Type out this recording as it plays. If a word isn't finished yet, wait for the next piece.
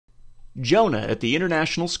Jonah at the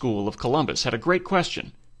International School of Columbus had a great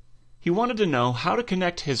question. He wanted to know how to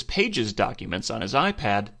connect his Pages documents on his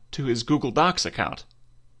iPad to his Google Docs account.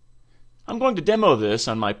 I'm going to demo this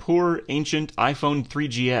on my poor, ancient iPhone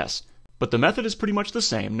 3GS, but the method is pretty much the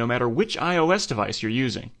same no matter which iOS device you're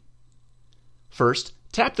using. First,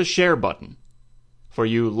 tap the Share button. For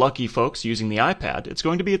you lucky folks using the iPad, it's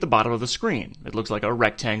going to be at the bottom of the screen. It looks like a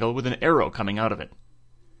rectangle with an arrow coming out of it.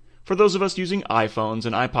 For those of us using iPhones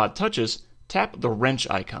and iPod Touches, tap the wrench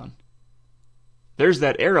icon. There's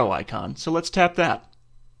that arrow icon, so let's tap that.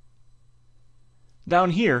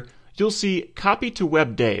 Down here, you'll see Copy to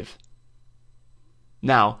Web Dave.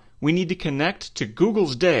 Now, we need to connect to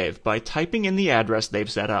Google's Dave by typing in the address they've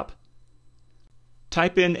set up.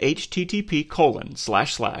 Type in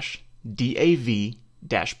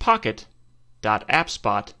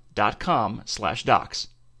http://dav-pocket.appspot.com/docs.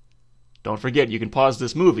 Don't forget you can pause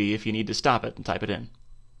this movie if you need to stop it and type it in.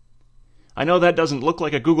 I know that doesn't look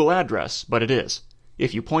like a Google address, but it is.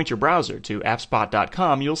 If you point your browser to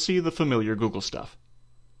appspot.com, you'll see the familiar Google stuff.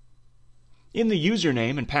 In the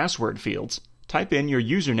username and password fields, type in your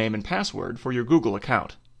username and password for your Google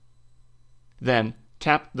account. Then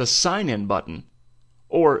tap the Sign In button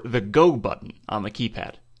or the Go button on the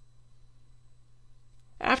keypad.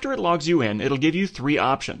 After it logs you in, it'll give you three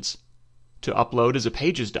options: to upload as a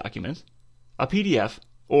Pages document, a PDF,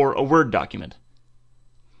 or a Word document.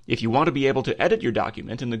 If you want to be able to edit your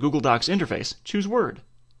document in the Google Docs interface, choose Word.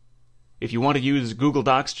 If you want to use Google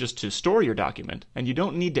Docs just to store your document, and you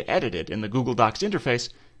don't need to edit it in the Google Docs interface,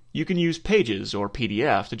 you can use Pages or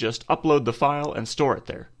PDF to just upload the file and store it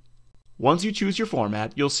there. Once you choose your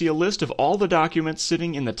format, you'll see a list of all the documents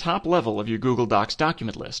sitting in the top level of your Google Docs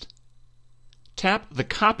document list. Tap the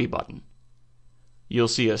Copy button. You'll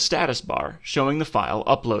see a status bar showing the file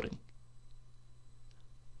uploading.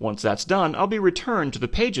 Once that's done, I'll be returned to the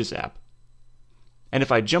Pages app. And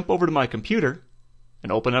if I jump over to my computer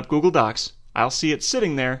and open up Google Docs, I'll see it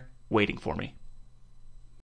sitting there waiting for me.